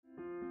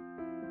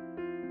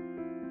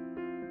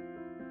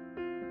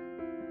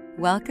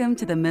Welcome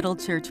to the Middle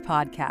Church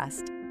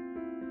Podcast,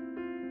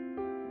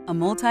 a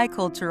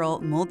multicultural,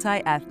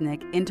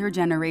 multi-ethnic,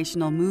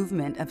 intergenerational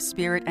movement of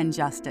spirit and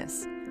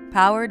justice,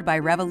 powered by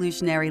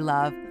revolutionary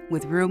love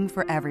with room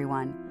for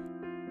everyone.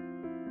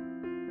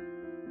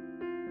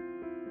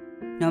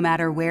 No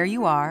matter where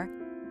you are,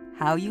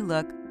 how you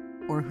look,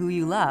 or who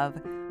you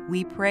love,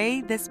 we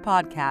pray this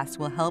podcast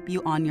will help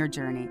you on your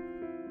journey.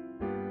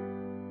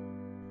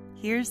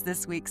 Here's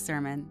this week's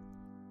sermon.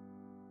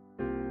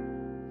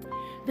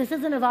 This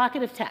is an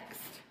evocative text.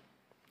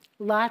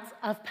 Lots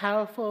of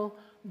powerful,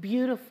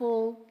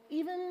 beautiful,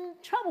 even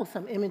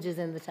troublesome images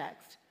in the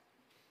text.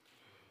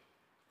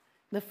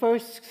 The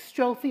first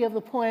strophe of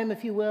the poem,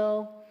 if you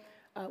will,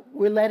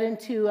 we're led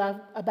into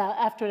about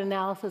after an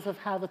analysis of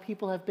how the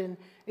people have been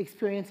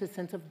experiencing a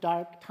sense of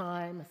dark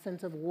time, a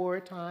sense of war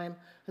time,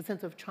 a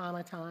sense of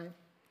trauma time.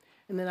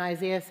 And then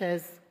Isaiah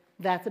says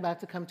that's about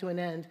to come to an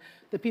end.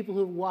 The people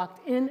who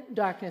walked in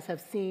darkness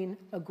have seen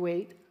a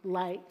great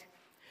light.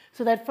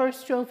 So that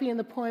first strophe in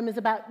the poem is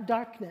about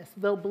darkness.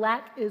 Though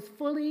black is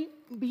fully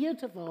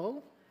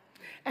beautiful,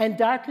 and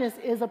darkness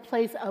is a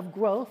place of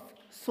growth,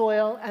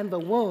 soil, and the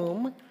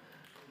womb.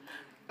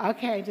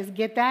 Okay, just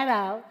get that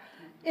out.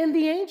 In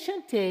the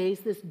ancient days,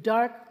 this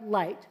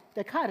dark-light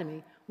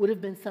dichotomy would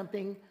have been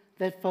something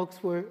that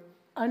folks were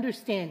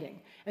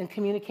understanding, and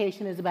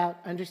communication is about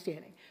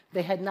understanding.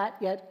 They had not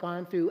yet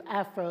gone through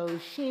Afro,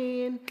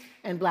 Sheen,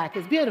 and black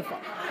is beautiful.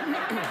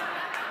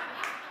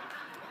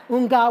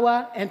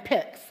 Ungawa and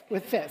Pix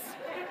with this.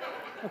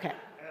 Okay,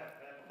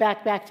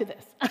 back to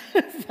this.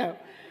 So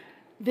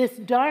this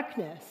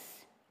darkness,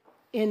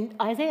 in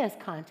Isaiah's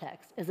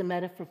context, is a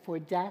metaphor for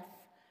death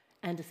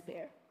and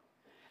despair.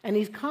 And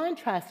he's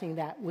contrasting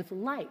that with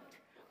light,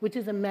 which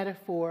is a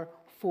metaphor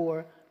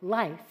for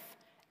life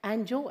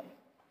and joy.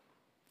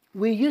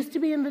 We used to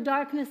be in the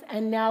darkness,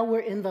 and now we're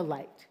in the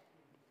light.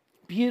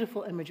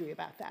 Beautiful imagery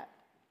about that.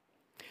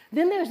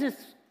 Then there's this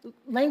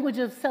language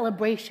of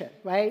celebration,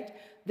 right?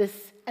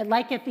 This,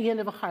 like at the end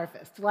of a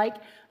harvest, like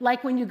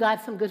when you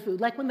got some good food,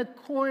 like when the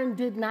corn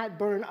did not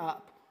burn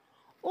up.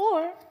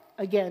 Or,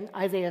 again,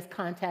 Isaiah's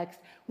context,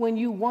 when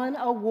you won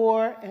a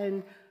war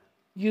and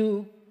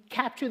you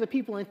capture the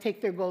people and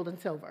take their gold and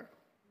silver.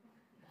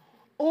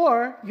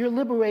 Or you're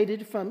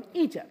liberated from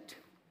Egypt,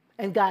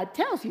 and God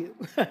tells you,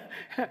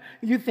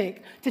 you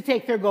think, to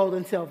take their gold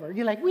and silver.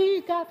 You're like,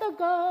 we got the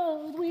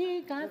gold,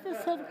 we got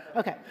the silver.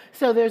 Okay,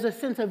 so there's a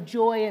sense of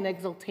joy and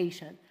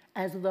exultation,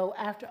 as though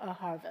after a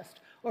harvest,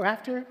 or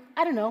after,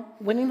 I don't know,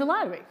 winning the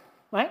lottery,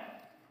 right?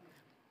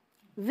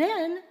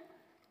 Then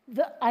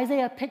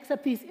Isaiah picks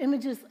up these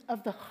images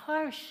of the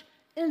harsh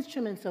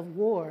instruments of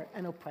war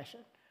and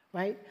oppression,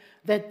 right?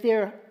 That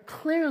there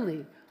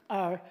clearly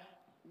are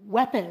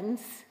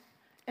weapons,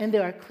 and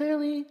there are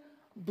clearly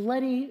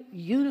bloody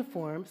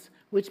uniforms,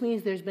 which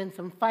means there's been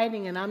some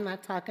fighting, and I'm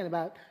not talking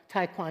about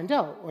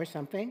Taekwondo or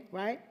something,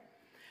 right?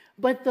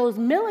 But those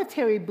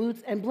military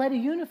boots and bloody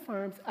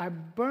uniforms are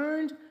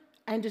burned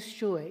and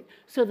destroyed.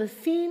 So the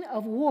scene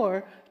of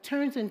war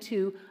turns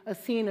into a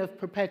scene of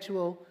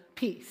perpetual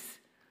peace.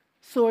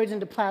 Swords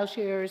into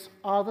plowshares,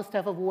 all the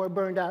stuff of war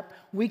burned up.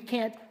 We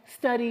can't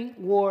study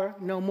war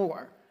no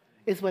more,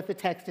 is what the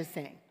text is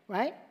saying,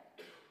 right?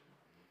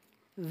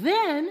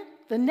 Then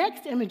the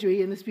next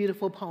imagery in this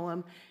beautiful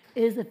poem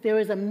is that there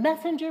is a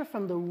messenger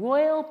from the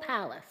royal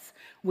palace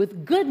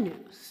with good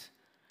news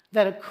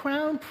that a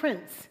crown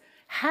prince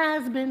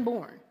has been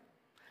born.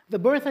 The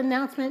birth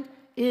announcement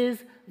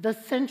is the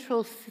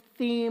central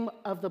theme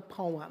of the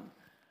poem.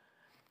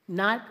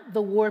 Not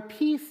the war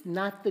peace,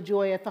 not the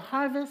joy at the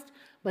harvest,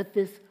 but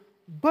this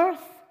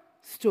birth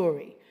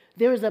story.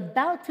 There is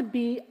about to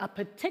be a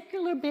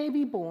particular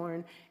baby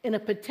born in a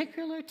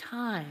particular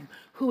time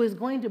who is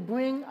going to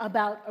bring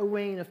about a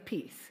reign of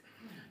peace.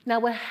 Now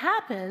what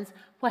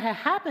had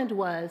happened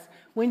was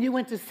when you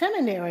went to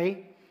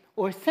seminary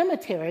or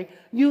cemetery,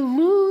 you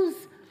lose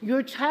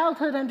your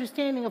childhood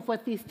understanding of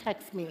what these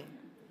texts mean,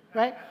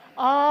 right?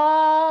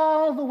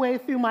 All the way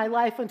through my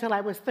life until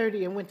I was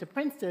 30 and went to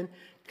Princeton,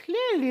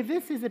 clearly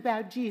this is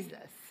about Jesus.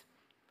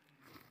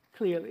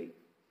 Clearly,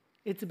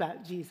 it's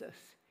about Jesus.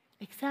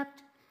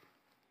 Except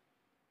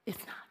it's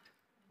not.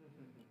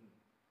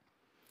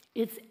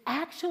 It's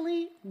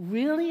actually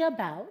really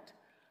about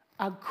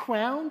a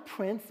crown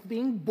prince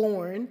being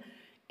born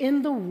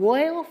in the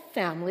royal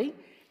family,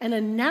 an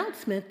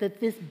announcement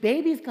that this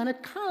baby's going to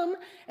come,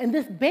 and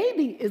this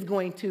baby is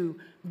going to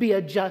be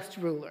a just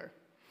ruler.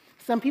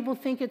 Some people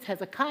think it's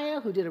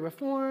Hezekiah who did a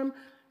reform.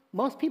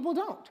 Most people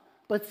don't.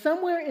 But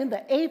somewhere in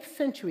the 8th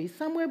century,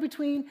 somewhere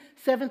between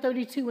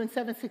 732 and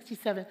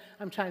 767,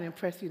 I'm trying to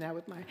impress you now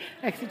with my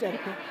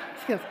exegetical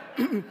skills.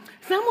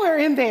 Somewhere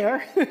in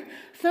there,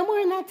 somewhere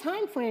in that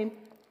time frame,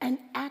 an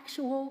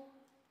actual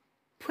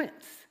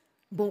prince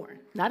born,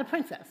 not a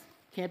princess,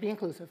 can't be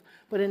inclusive,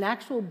 but an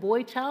actual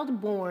boy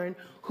child born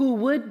who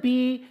would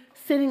be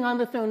sitting on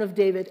the throne of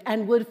David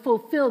and would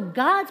fulfill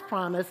God's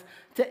promise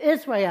to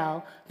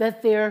Israel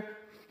that their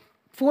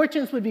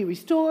fortunes would be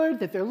restored,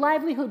 that their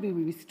livelihood would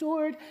be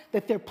restored,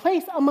 that their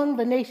place among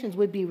the nations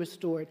would be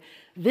restored.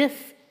 This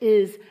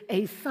is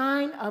a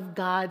sign of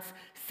God's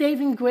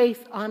saving grace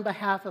on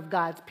behalf of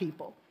God's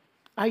people.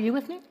 Are you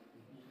with me?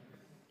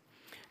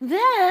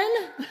 Then,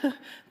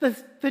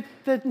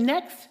 the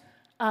next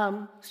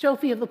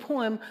strophe of the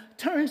poem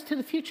turns to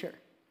the future,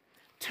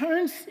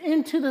 turns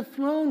into the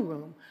throne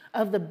room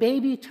of the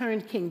baby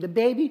turned king, the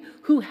baby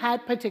who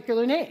had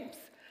particular names.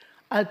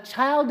 A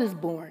child is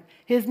born.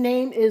 His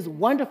name is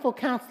Wonderful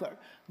Counselor,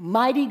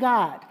 Mighty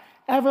God,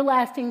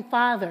 Everlasting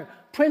Father,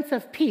 Prince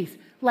of Peace.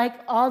 Like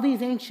all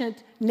these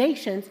ancient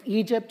nations,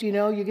 Egypt,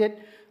 you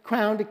get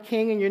crowned a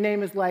king and your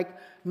name is like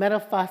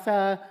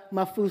Metafasa,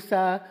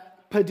 Mafusa,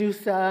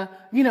 Padusa,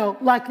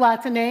 like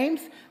lots of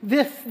names.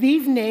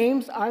 These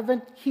names are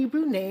the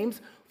Hebrew names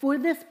for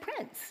this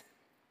prince.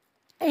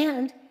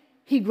 And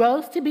he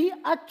grows to be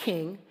a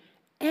king,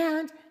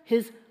 and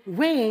his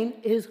reign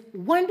is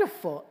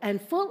wonderful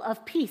and full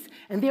of peace,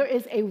 and there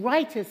is a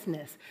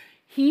righteousness.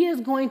 He is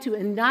going to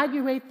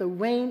inaugurate the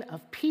reign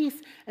of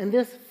peace, and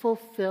this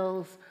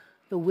fulfills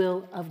the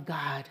will of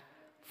God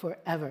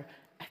forever.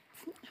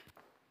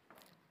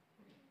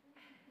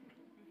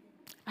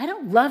 I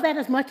don't love that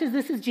as much as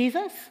this is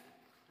Jesus,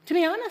 to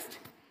be honest,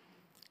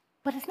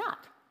 but it's not.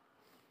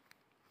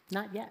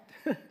 Not yet.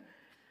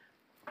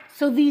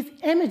 So these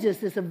images,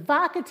 this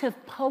evocative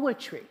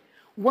poetry,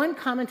 one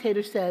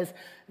commentator says,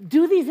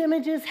 do these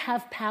images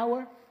have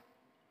power?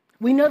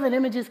 We know that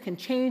images can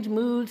change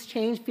moods,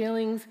 change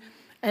feelings,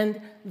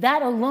 and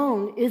that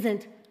alone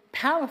isn't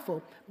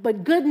powerful.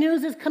 But good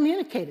news is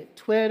communicated.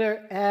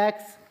 Twitter,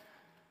 X,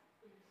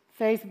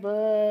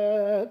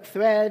 Facebook,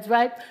 Threads,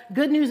 right?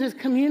 Good news is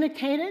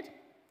communicated.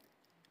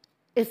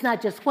 It's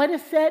not just what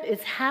is said,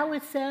 it's how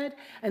it's said.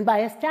 And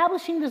by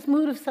establishing this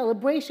mood of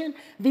celebration,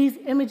 these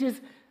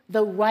images,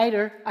 the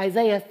writer,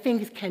 Isaiah,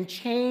 thinks can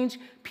change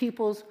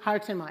people's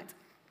hearts and minds.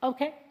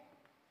 Okay.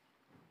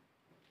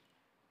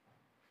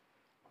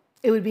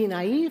 It would be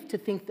naive to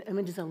think the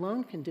images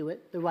alone can do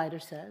it, the writer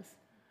says.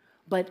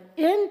 But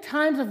in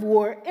times of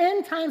war,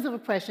 in times of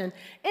oppression,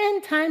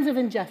 in times of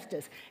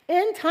injustice,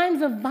 in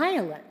times of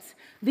violence,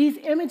 these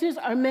images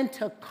are meant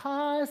to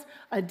cause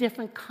a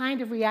different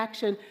kind of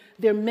reaction.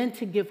 They're meant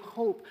to give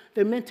hope.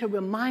 They're meant to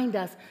remind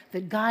us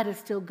that God is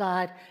still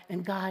God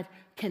and God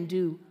can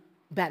do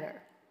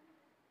better.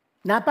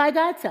 Not by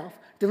God's self.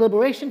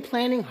 Deliberation,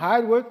 planning,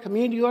 hard work,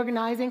 community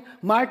organizing,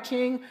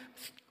 marching,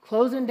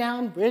 closing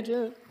down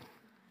bridges,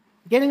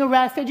 getting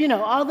arrested,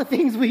 all the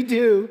things we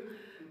do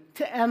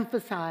to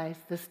emphasize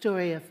the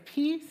story of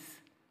peace.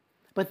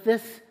 But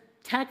this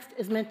text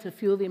is meant to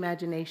fuel the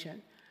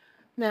imagination.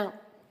 Now,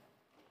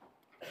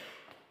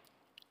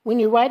 when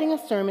you're writing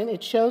a sermon,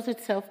 it shows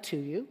itself to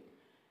you.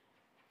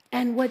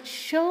 And what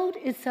showed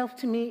itself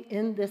to me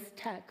in this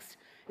text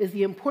is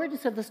the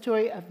importance of the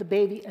story of the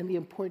baby and the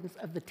importance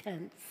of the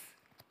tense.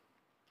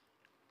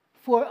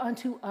 For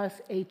unto us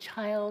a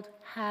child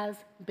has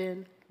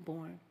been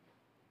born.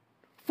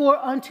 For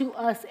unto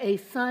us a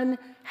son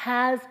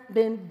has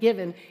been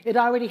given. It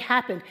already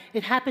happened.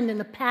 It happened in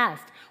the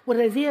past. What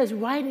Isaiah is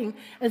writing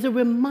is a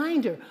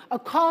reminder, a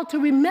call to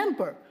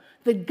remember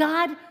that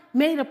God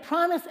made a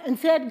promise and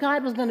said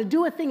God was going to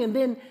do a thing and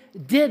then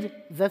did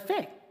the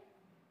thing.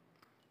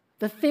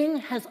 The thing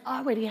has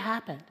already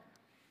happened.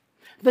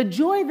 The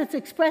joy that's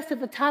expressed at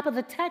the top of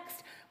the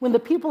text when the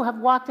people have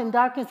walked in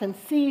darkness and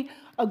see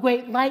a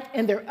great light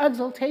and their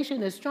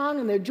exultation is strong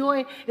and their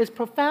joy is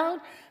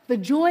profound, the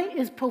joy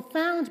is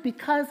profound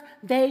because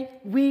they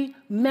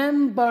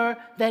remember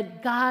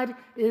that God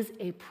is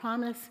a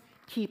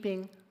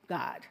promise-keeping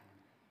God.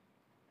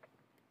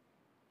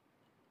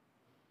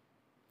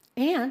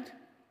 And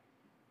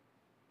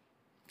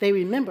they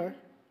remember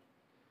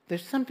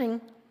there's something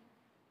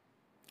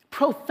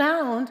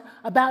profound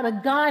about a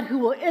God who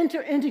will enter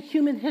into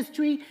human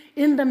history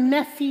in the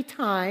messy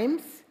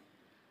times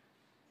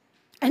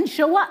and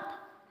show up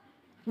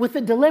with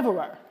a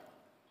deliverer.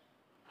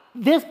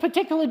 This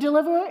particular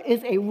deliverer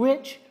is a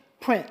rich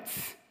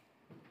prince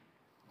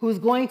who's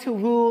going to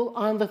rule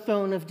on the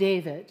throne of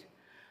David.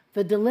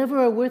 The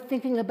deliverer we're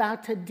thinking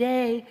about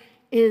today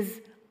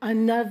is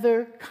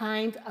another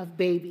kind of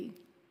baby.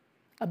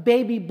 A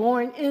baby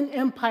born in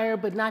empire,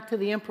 but not to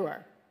the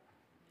emperor.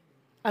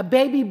 A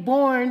baby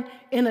born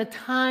in a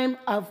time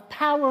of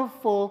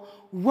powerful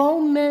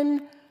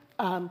Roman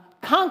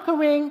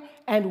conquering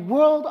and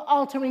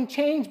world-altering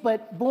change,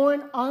 but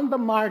born on the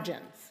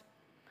margins.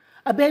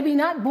 A baby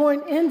not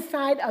born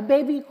inside, a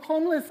baby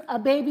homeless, a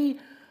baby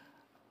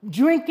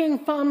drinking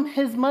from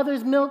his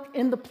mother's milk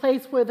in the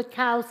place where the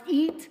cows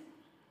eat,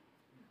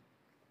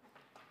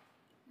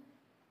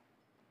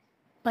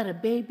 but a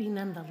baby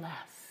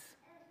nonetheless.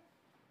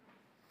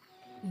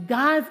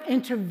 God's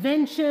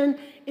intervention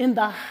in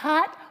the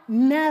hot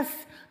mess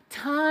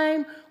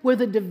time where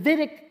the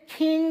Davidic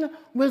king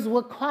was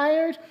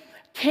required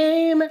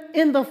came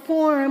in the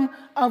form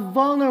of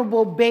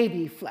vulnerable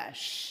baby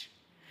flesh.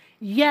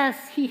 Yes,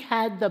 he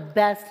had the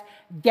best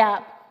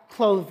Gap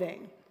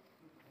clothing.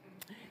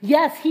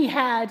 Yes, he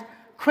had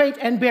Crate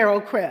and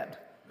Barrel crib.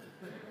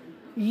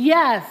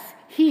 Yes,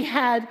 he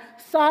had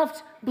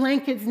soft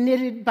blankets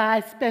knitted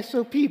by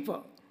special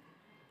people.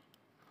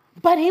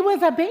 But he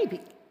was a baby,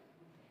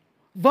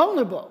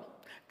 vulnerable,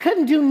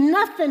 couldn't do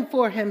nothing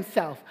for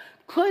himself,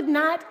 could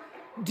not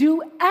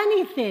do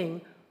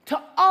anything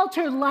to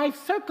alter life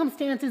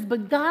circumstances,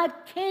 but God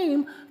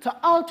came to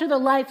alter the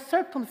life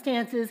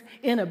circumstances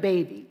in a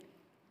baby.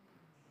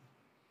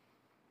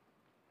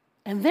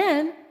 And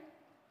then,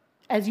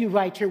 as you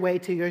write your way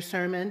to your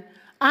sermon,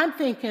 I'm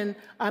thinking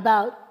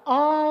about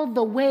all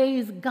the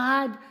ways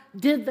God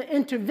did the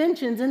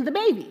interventions in the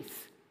babies.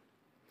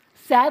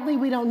 Sadly,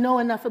 we don't know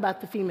enough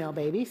about the female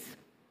babies.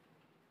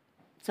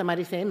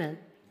 Somebody say amen.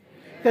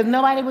 Because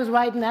nobody was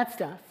writing that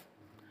stuff.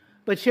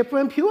 But Shipra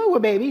and Pure were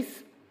babies,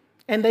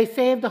 and they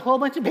saved a whole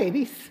bunch of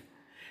babies.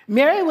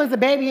 Mary was a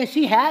baby, and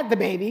she had the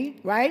baby,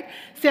 right?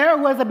 Sarah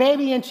was a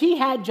baby, and she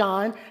had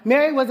John.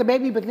 Mary was a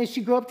baby, but then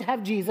she grew up to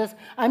have Jesus.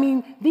 I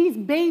mean, these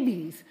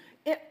babies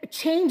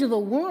changed the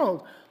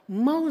world.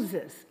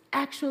 Moses,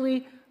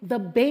 actually the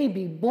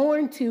baby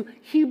born to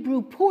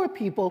Hebrew poor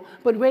people,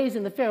 but raised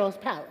in the Pharaoh's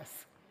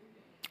palace.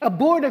 A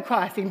border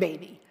crossing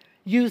baby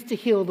used to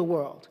heal the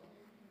world.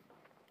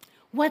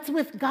 What's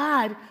with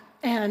God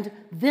and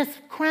this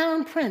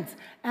crown prince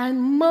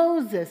and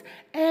Moses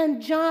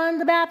and John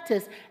the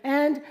Baptist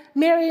and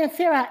Mary and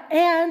Sarah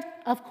and,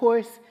 of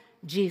course,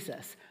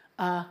 Jesus,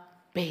 a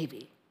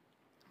baby?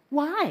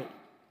 Why?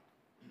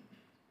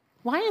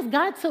 Why is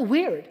God so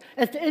weird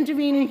as to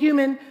intervene in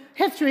human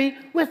history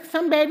with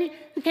some baby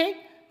who can't,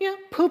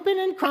 pooping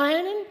and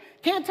crying and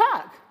can't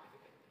talk?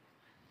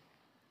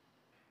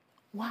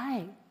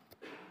 Why?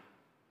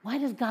 Why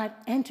does God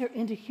enter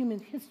into human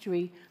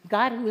history,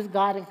 God who is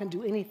God and can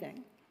do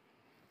anything?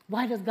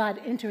 Why does God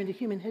enter into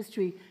human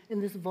history in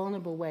this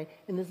vulnerable way,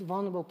 in this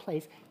vulnerable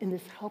place, in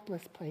this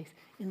helpless place,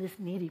 in this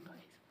needy place,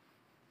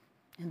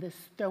 in this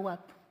throw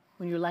up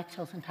when you're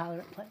lactose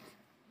intolerant place?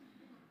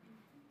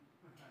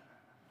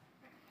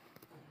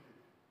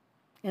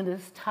 In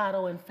this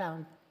toddle and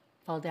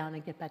fall down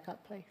and get back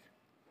up place?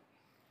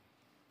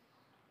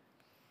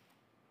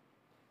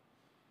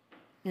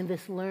 In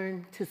this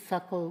learn to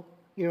suckle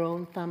your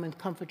own thumb and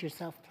comfort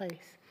yourself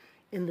place?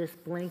 In this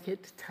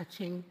blanket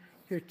touching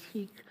your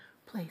cheek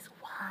place?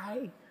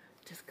 Why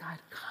does God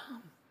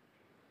come?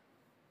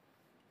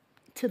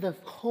 To the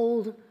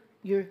hold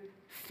your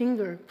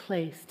finger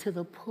place, to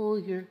the pull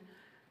your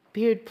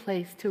beard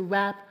place, to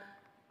wrap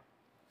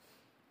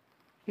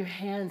your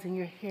hands in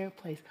your hair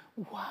place.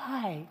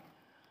 Why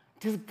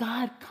does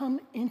God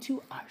come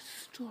into our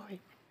story?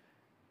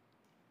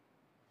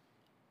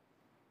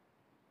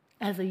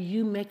 As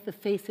you make the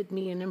face at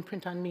me, an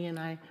imprint on me, and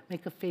I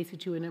make a face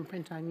at you, an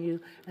imprint on you,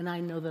 and I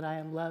know that I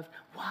am loved.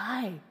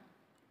 Why?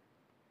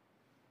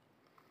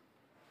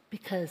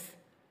 Because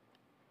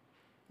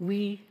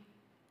we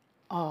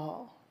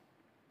all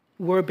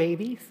were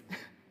babies,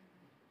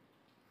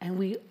 and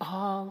we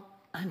all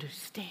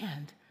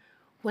understand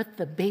what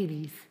the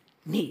babies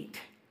need,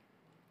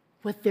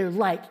 what they're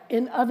like.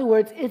 In other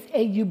words, it's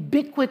a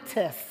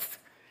ubiquitous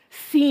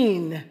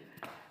scene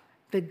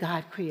that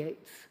God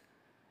creates.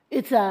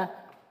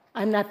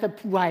 I'm not the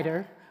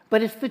writer,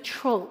 but it's the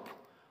trope.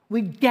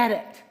 We get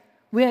it.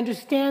 We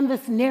understand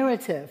this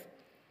narrative.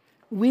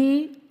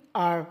 We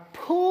are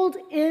pulled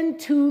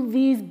into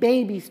these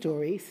baby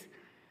stories,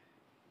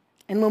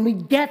 and when we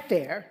get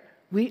there,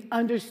 we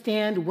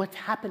understand what's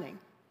happening.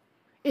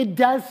 It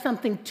does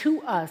something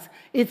to us.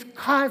 It's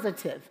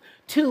causative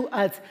to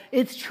us.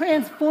 It's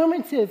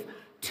transformative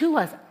to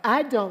us.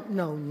 I don't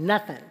know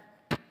nothing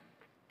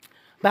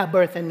about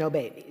birthing no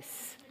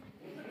babies.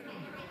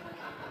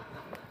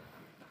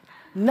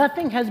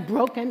 Nothing has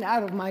broken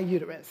out of my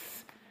uterus.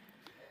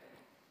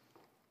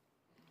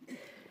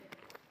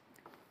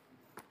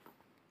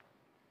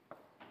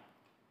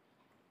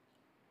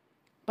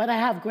 But I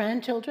have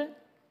grandchildren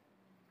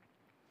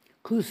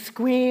who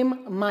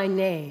scream my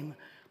name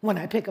when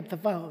I pick up the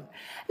phone.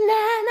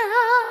 Nana!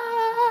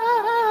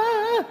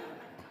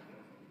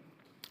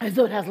 As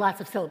though it has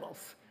lots of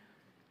syllables.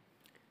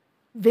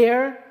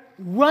 They're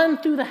run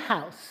through the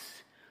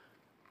house,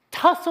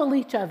 tussle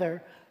each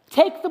other,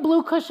 take the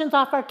blue cushions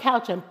off our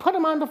couch and put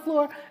them on the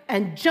floor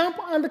and jump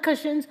on the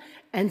cushions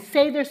and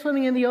say they're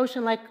swimming in the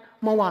ocean like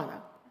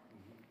Moana.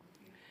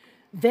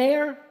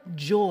 Their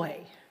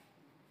joy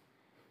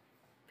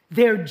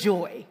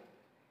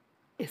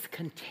is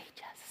contagious.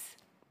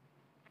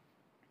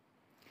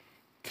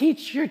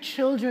 Teach your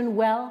children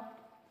well.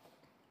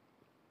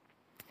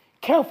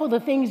 Careful the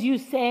things you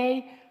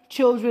say,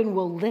 children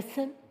will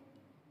listen.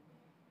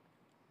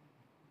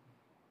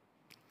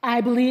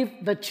 I believe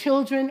the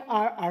children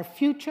are our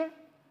future,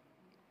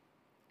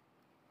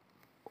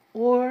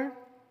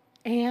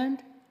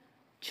 and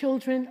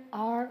children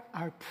are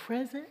our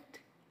present,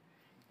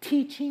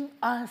 teaching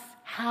us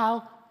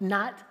how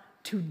not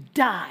to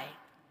die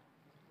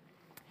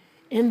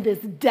in this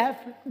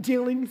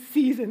death-dealing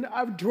season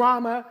of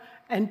drama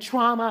and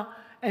trauma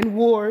and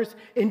wars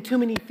in too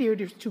many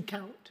theaters to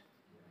count.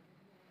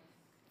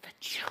 The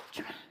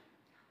children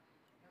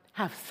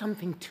have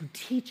something to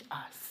teach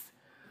us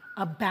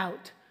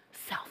about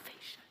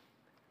salvation.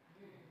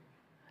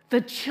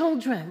 The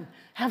children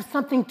have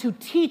something to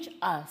teach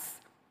us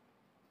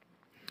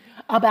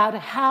about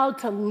how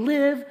to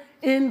live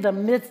in the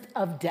midst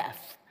of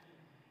death.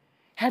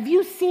 Have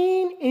you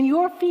seen in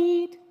your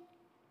feed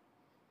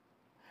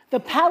the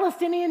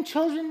Palestinian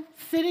children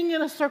sitting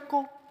in a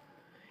circle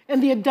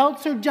and the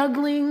adults are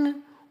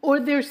juggling or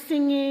they're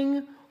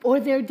singing or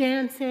they're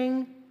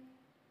dancing?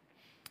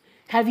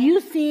 Have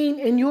you seen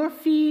in your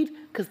feed,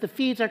 because the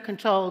feeds are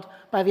controlled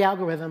by the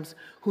algorithms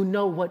who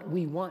know what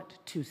we want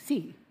to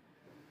see,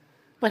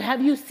 but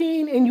have you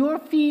seen in your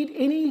feed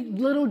any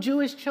little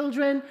Jewish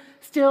children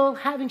still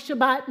having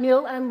Shabbat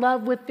meal and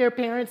love with their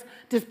parents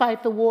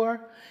despite the war?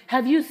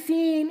 Have you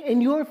seen in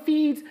your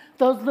feeds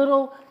those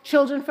little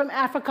children from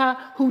Africa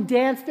who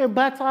dance their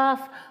butts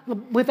off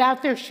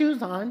without their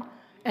shoes on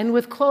and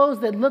with clothes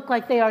that look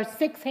like they are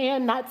sixth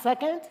hand, not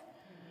second?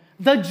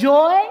 The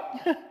joy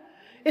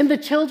in the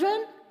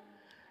children,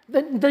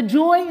 the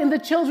joy in the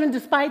children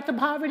despite the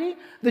poverty,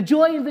 the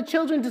joy in the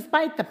children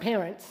despite the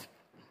parents,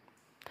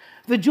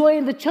 the joy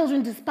in the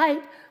children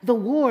despite the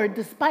war,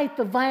 despite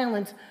the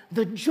violence,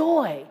 the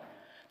joy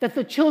that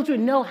the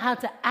children know how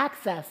to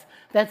access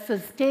that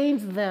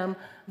sustains them.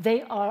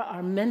 They are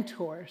our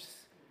mentors.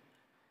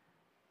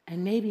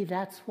 And maybe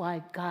that's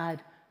why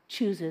God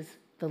chooses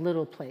the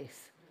little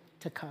place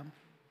to come.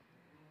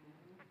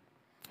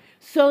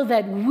 So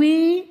that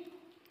we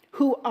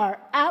who are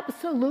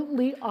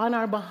absolutely on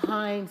our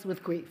behinds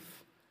with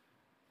grief,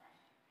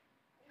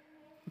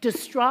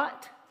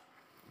 distraught,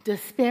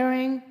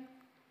 despairing,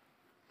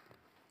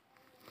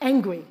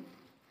 angry,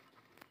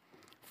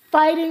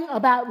 fighting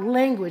about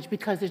language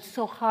because it's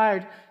so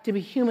hard to be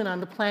human on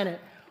the planet,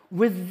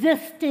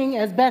 resisting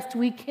as best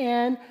we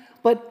can,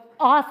 but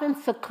often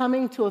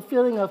succumbing to a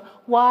feeling of,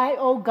 why,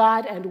 oh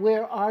God, and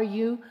where are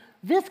you?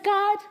 This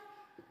God,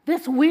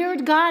 this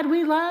weird God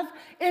we love,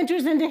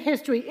 enters into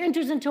history,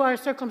 enters into our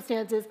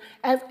circumstances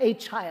as a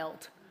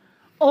child,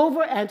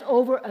 over and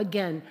over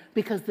again,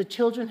 because the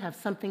children have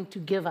something to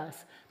give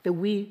us that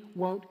we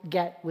won't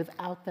get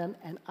without them,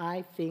 and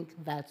I think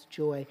that's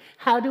joy.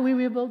 How do we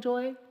rebuild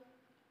joy?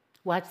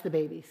 Watch the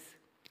babies,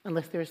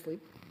 unless they're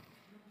asleep,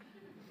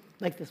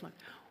 like this one.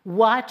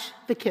 Watch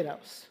the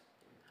kiddos.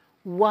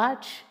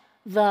 Watch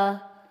the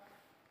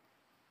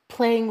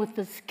playing with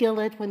the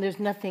skillet when there's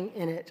nothing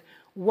in it.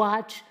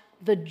 Watch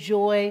the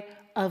joy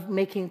of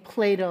making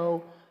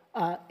Play-Doh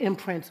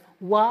imprints.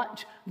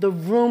 Watch the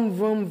vroom,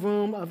 vroom,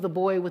 vroom of the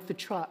boy with the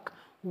truck.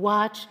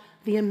 Watch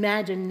the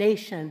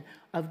imagination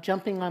of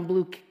jumping on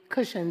blue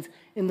cushions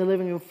in the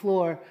living room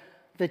floor.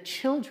 The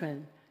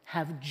children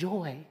have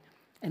joy,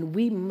 and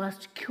we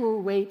must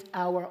curate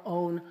our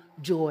own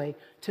joy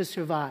to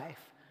survive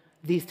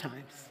these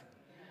times.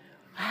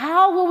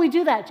 How will we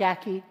do that,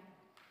 Jacqui?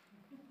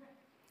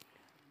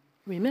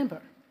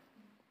 Remember,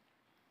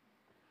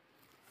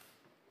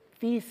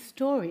 these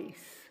stories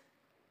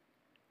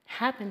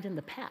happened in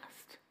the past.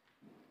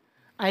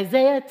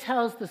 Isaiah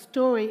tells the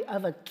story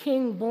of a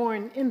king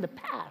born in the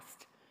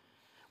past.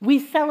 We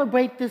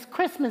celebrate this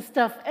Christmas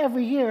stuff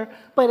every year,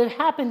 but it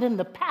happened in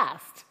the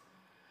past.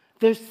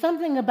 There's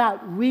something about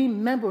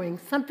remembering,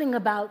 something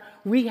about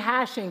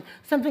rehashing,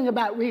 something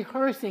about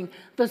rehearsing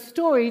the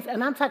stories,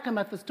 and I'm talking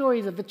about the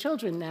stories of the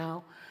children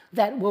now,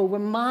 that will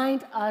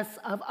remind us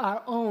of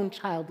our own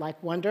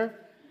childlike wonder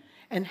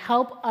and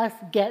help us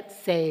get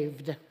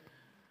saved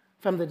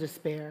from the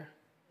despair.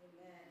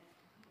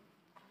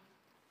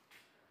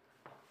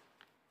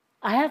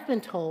 I have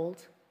been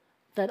told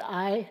that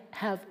I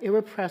have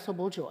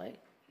irrepressible joy.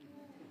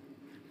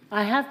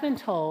 I have been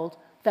told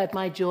that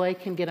my joy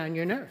can get on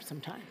your nerves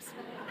sometimes.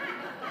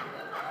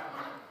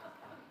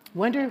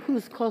 Wonder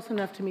who's close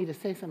enough to me to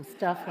say some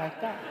stuff like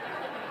that.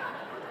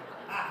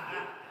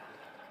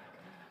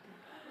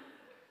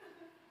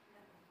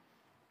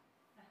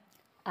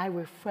 I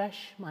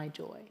refresh my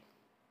joy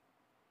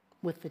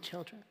with the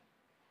children.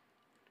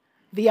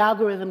 The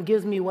algorithm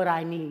gives me what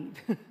I need.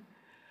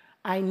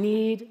 I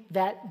need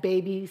that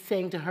baby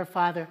saying to her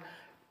father,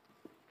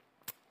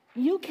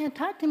 you can't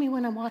talk to me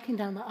when I'm walking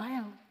down the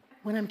aisle,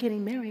 when I'm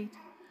getting married.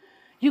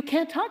 You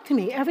can't talk to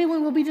me.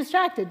 Everyone will be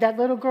distracted. That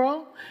little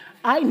girl,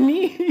 I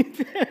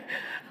need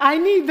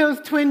those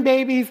twin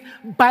babies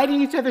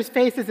biting each other's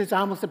faces. It's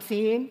almost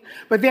obscene,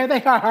 but there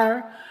they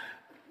are,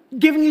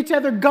 giving each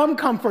other gum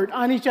comfort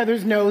on each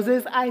other's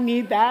noses. I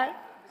need that.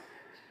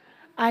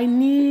 I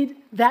need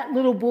that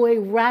little boy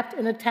wrapped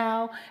in a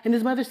towel, and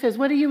his mother says,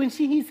 what are you? And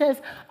he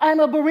says, I'm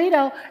a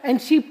burrito,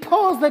 and she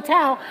pulls the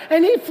towel,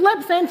 and he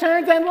flips and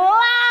turns and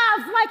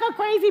laughs like a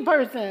crazy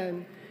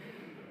person.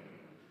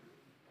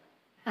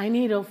 I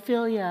need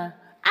Ophelia.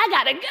 I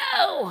gotta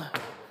go.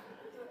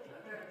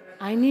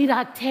 I need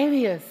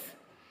Octavius.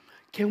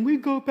 Can we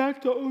go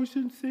back to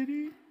Ocean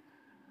City?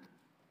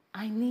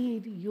 I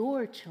need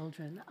your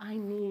children. I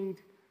need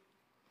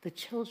the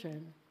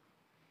children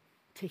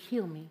to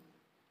heal me.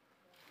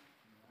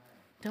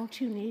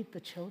 Don't you need the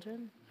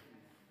children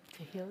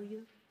to heal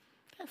you?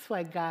 That's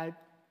why God,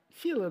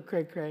 she a little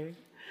cray-cray.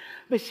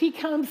 But she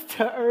comes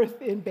to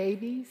earth in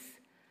babies.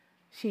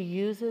 She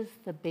uses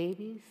the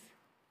babies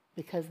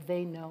because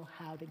they know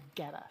how to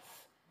get us.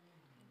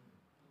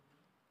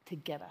 to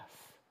get us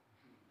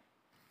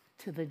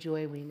to the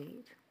joy we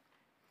need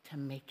to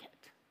make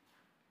it.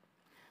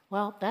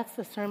 Well, that's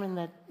the sermon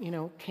that,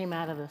 came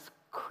out of this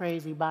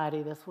crazy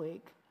body this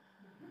week.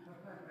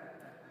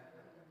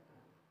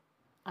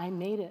 I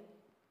made it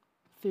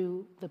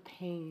through the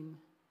pain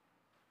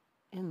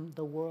in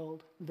the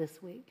world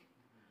this week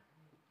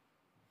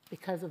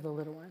because of the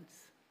little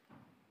ones.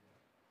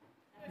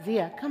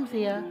 Zia, come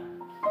Zia.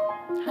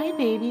 Hi,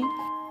 baby.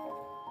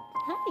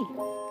 Hi.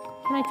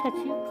 Can I touch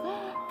you?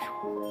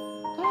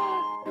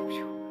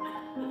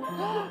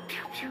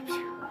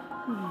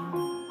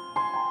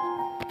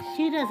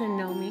 She doesn't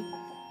know me.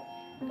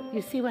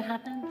 You see what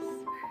happens?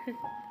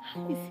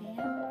 Hi, Zia.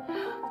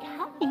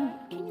 Hi.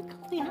 Can you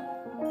come say hi?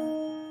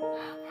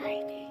 Hi,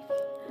 baby.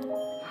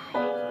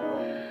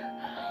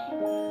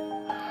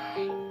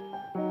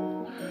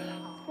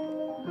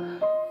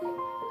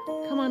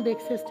 Come on, big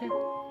sister.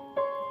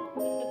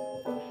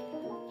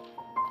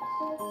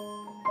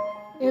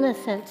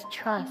 Innocent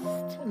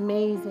trust,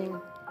 amazing,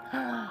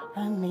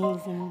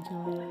 amazing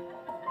joy,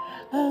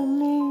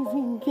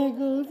 amazing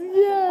giggles,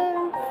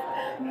 yes,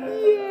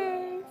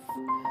 yes,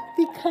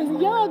 because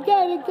y'all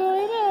got it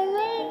going on,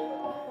 right?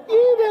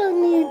 You don't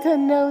need to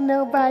know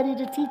nobody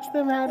to teach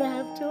them how to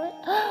have joy.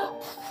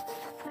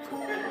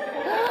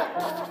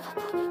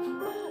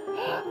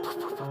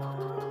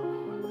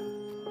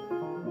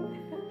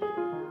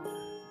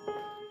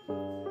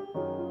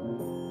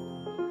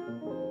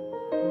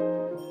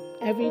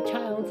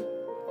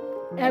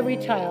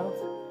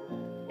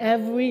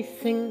 Every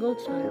single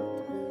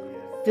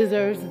child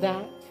deserves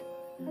that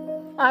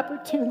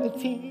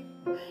opportunity.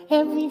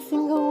 Every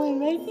single one,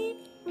 right?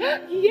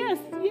 Yes,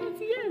 yes,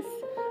 yes.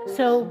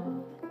 So,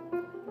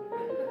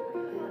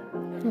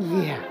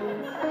 yeah.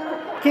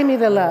 Give me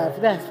the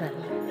love. That's right.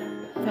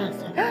 That's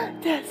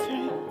right. That's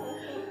right.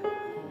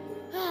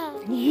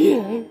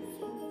 Yes,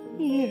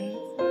 yes,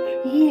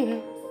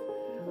 yes.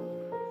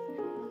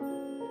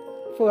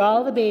 For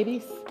all the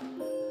babies,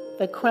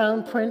 the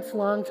crown prince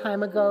long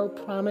time ago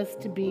promised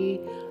to be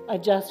a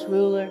just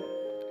ruler.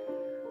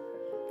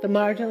 The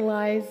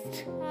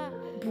marginalized,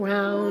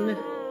 brown,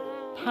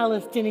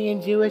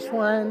 Palestinian Jewish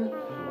one,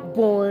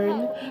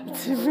 born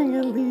to be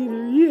a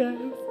leader.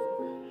 Yes.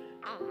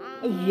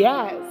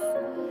 Yes.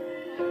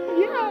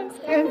 Yes.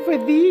 And for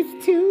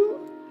these two,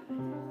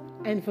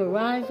 and for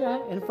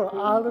Raja, and for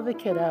all of the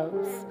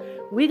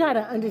kiddos, we got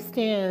to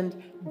understand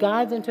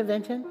God's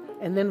intervention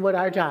and then what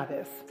our job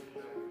is.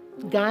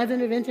 God's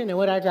intervention and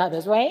what our job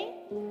is, right?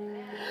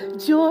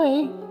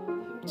 Joy,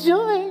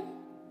 joy,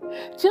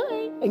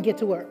 joy, and get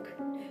to work.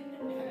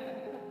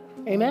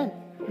 Amen.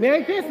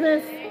 Merry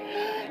Christmas.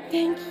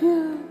 Thank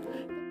you.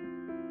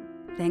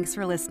 Thanks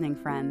for listening,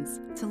 friends.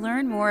 To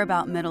learn more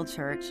about Middle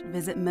Church,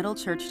 visit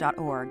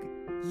middlechurch.org.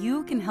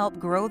 You can help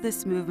grow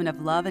this movement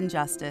of love and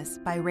justice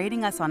by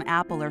rating us on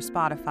Apple or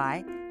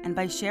Spotify and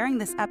by sharing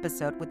this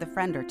episode with a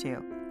friend or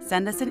two.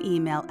 Send us an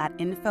email at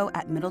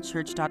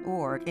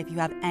info@middlechurch.org if you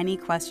have any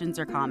questions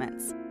or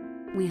comments.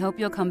 We hope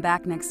you'll come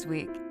back next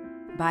week.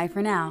 Bye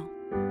for now.